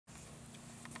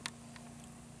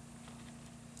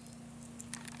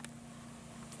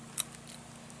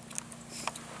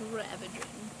ravaging.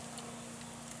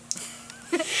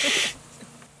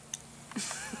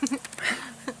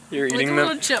 You're eating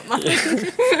them. Chipmunk.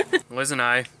 Liz and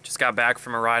I just got back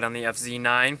from a ride on the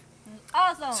FZ9.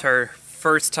 Awesome. It's her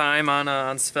first time on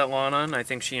Svetlana, and I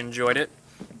think she enjoyed it.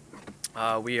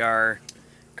 We are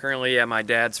currently at my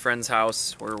dad's friend's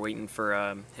house. We're waiting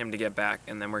for him to get back,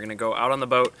 and then we're gonna go out on the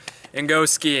boat and go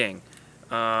skiing.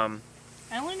 I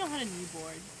only know how to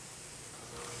kneeboard.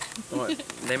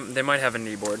 They might have a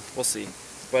kneeboard. We'll see.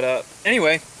 But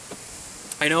anyway,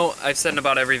 I know I've said in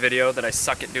about every video that I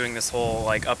suck at doing this whole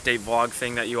like update vlog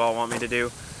thing that you all want me to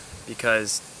do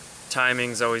because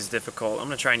timing's always difficult. I'm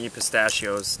gonna try and eat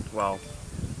pistachios while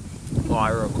I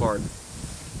record.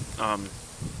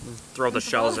 Throw the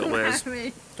shells at Liz.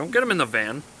 Don't get them in the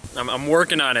van. I'm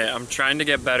working on it. I'm trying to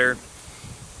get better.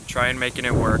 Trying making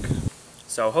it work.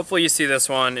 So hopefully you see this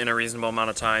one in a reasonable amount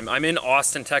of time. I'm in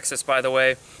Austin, Texas, by the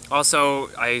way. Also,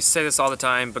 I say this all the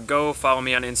time, but go follow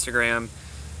me on Instagram.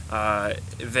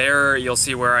 There you'll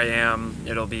see where I am.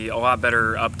 It'll be a lot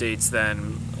better updates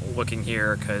than looking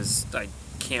here because I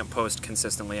can't post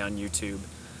consistently on YouTube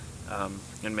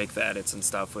and make the edits and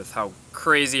stuff with how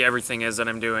crazy everything is that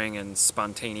I'm doing and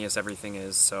spontaneous everything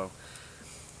is. So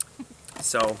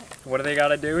what do they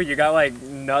gotta do? You got like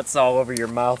nuts all over your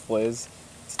mouth, Liz.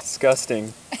 It's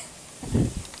disgusting.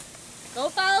 Go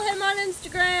follow him on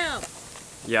Instagram.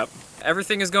 Yep.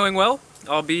 Everything is going well.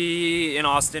 I'll be in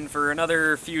Austin for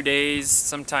another few days,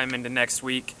 sometime into next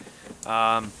week.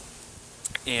 And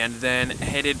then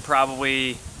headed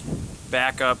probably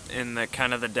back up in the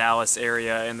kind of the Dallas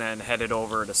area and then headed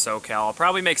over to SoCal. I'll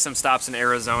probably make some stops in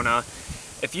Arizona.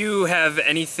 If you have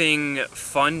anything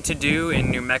fun to do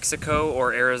in New Mexico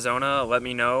or Arizona, let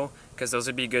me know, because those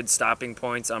would be good stopping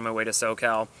points on my way to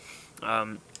SoCal.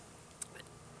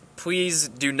 Please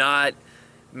do not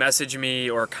message me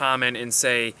or comment and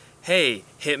say, hey,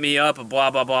 hit me up,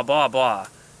 blah, blah, blah, blah, blah.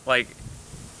 Like,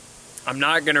 I'm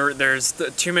not gonna,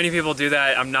 too many people do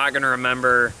that. I'm not gonna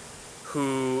remember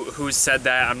who said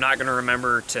that. I'm not gonna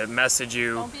remember to message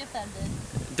you. Don't be offended.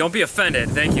 Don't be offended.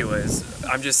 Thank you, Liz.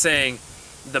 I'm just saying,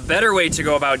 the better way to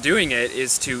go about doing it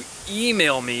is to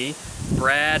email me,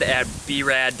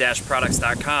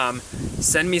 brad@berad-products.com.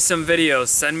 Send me some videos,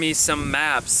 send me some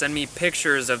maps, send me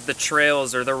pictures of the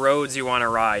trails or the roads you want to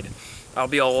ride. I'll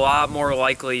be a lot more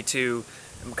likely to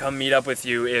come meet up with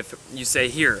you if you say,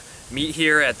 here, meet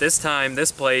here at this time,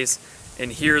 this place,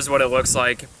 and here's what it looks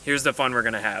like, here's the fun we're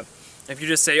going to have. If you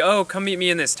just say, oh, come meet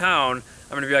me in this town,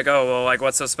 I'm going to be like, oh, well, like,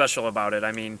 what's so special about it?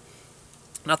 I mean,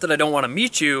 not that I don't want to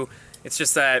meet you, it's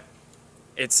just that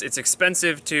it's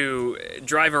expensive to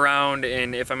drive around,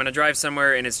 and if I'm going to drive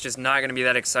somewhere and it's just not going to be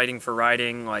that exciting for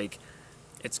riding, like,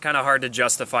 it's kind of hard to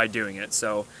justify doing it.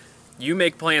 So you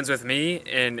make plans with me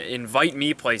and invite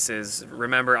me places.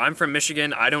 Remember, I'm from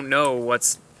Michigan. I don't know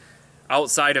what's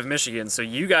outside of Michigan, so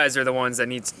you guys are the ones that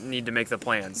need to make the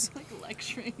plans. I'm like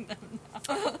lecturing them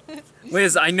now.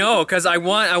 Liz, I know, because I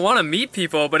want to meet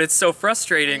people, but it's so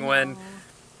frustrating when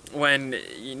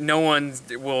no one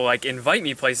will like invite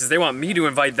me places. They want me to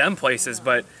invite them places,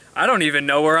 but I don't even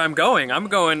know where I'm going. I'm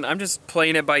just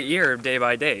playing it by ear day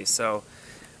by day. So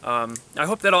I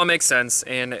hope that all makes sense.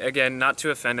 And again, not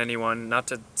to offend anyone, not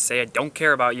to say I don't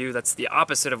care about you. That's the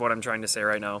opposite of what I'm trying to say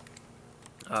right now.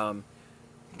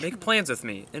 Make plans with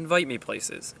me, invite me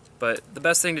places. But the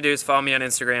best thing to do is follow me on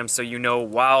Instagram so you know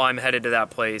while I'm headed to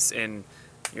that place, and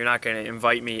you're not going to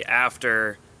invite me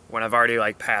after when I've already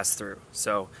like passed through.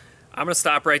 So I'm gonna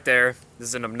stop right there. This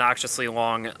is an obnoxiously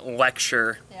long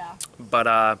lecture. Yeah.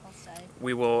 But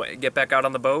we will get back out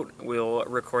on the boat. We'll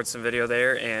record some video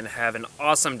there and have an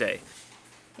awesome day.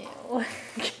 Ew.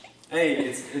 Hey,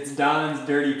 it's Don's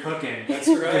dirty cooking. That's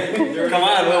right. Come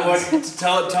on,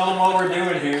 tell them what we're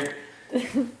doing here.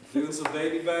 Doing some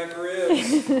baby back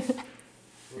ribs. A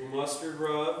little mustard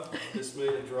rub. Just made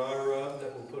a dry rub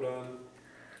that we'll put on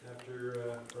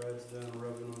after Brad's done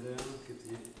rubbing them down.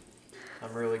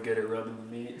 I'm really good at rubbing the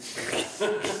meat.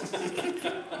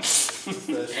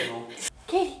 Professional.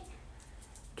 Kitty,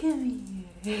 come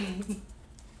here.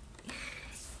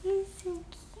 You're so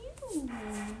cute.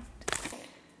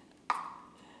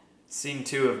 Scene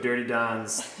 2 of Dirty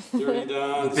Don's. Dirty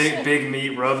Don's. Big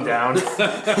meat rub down.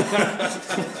 That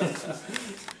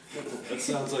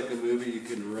sounds like a movie you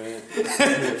can rent.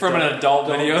 From an adult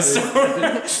video store. On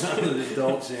an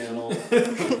adult channel.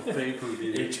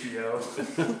 Pay-per-view. HBO.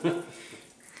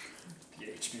 The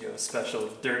HBO special,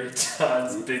 Dirty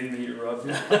Don's Big Meat Rub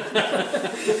Down.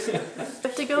 You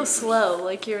have to go slow,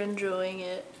 like you're enjoying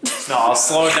it. No, I'll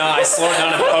slow it down. I slow it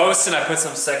down in post and I put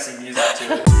some sexy music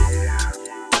to it.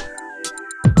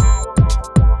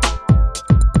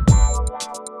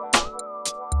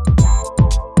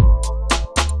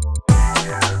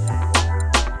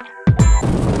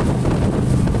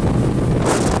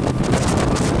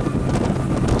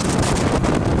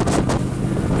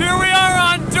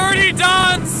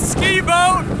 ski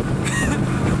boat.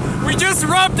 We just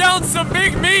rubbed down some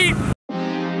big meat.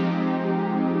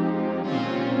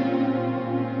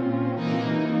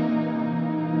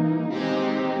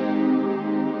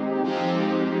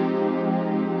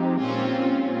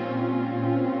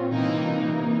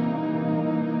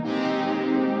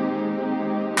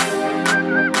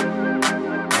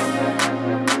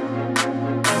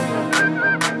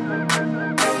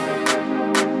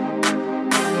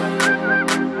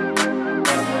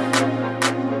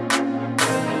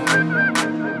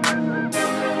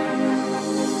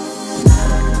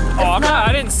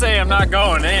 I didn't say I'm not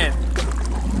going in.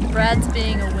 Brad's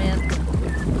being a wimp.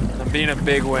 I'm being a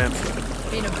big wimp.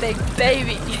 Being a big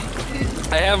baby.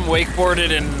 I haven't wakeboarded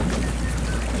in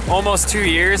almost 2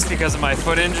 years because of my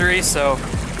foot injury, so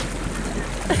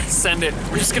send it.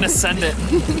 We're just gonna send it.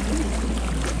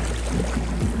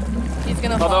 He's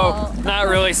gonna Although, fall. not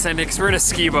really send it because we're in a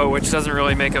ski boat, which doesn't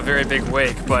really make a very big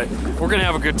wake, but we're gonna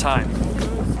have a good time.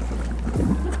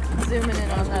 Zooming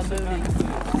in on that booty.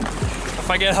 If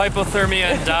I get hypothermia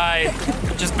and die,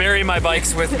 just bury my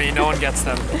bikes with me. No one gets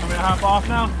them. I'm gonna hop off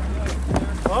now.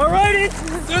 Alrighty,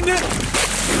 send it.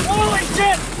 Holy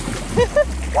shit!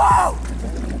 Wow!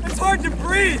 It's hard to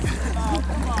breathe. Oh,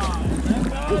 come on.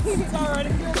 It's alright,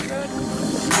 it feels good.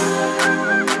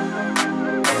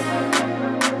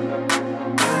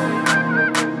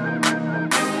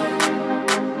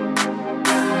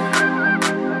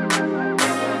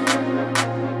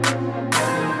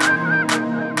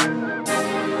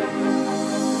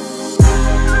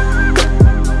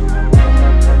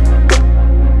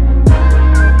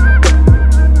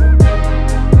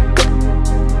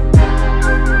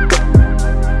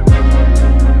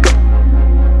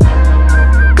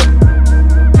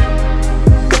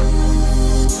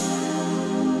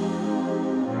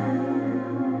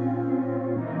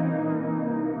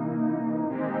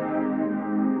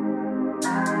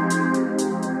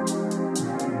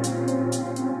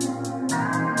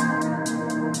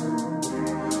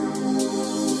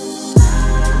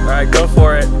 Alright, go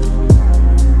for it.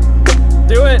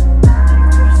 Do it!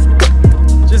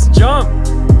 Just jump!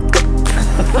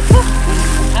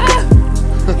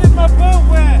 Get my boat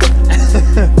wet!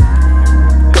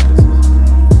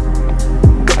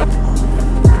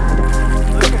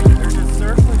 Look at they're just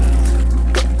circling us.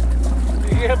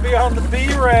 You're gonna be on the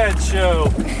BeRAD show.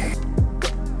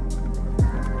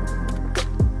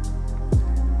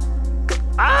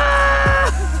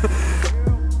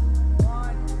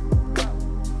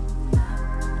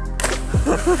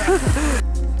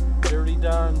 Dirty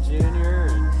Don Jr.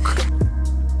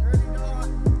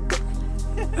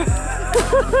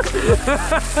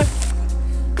 and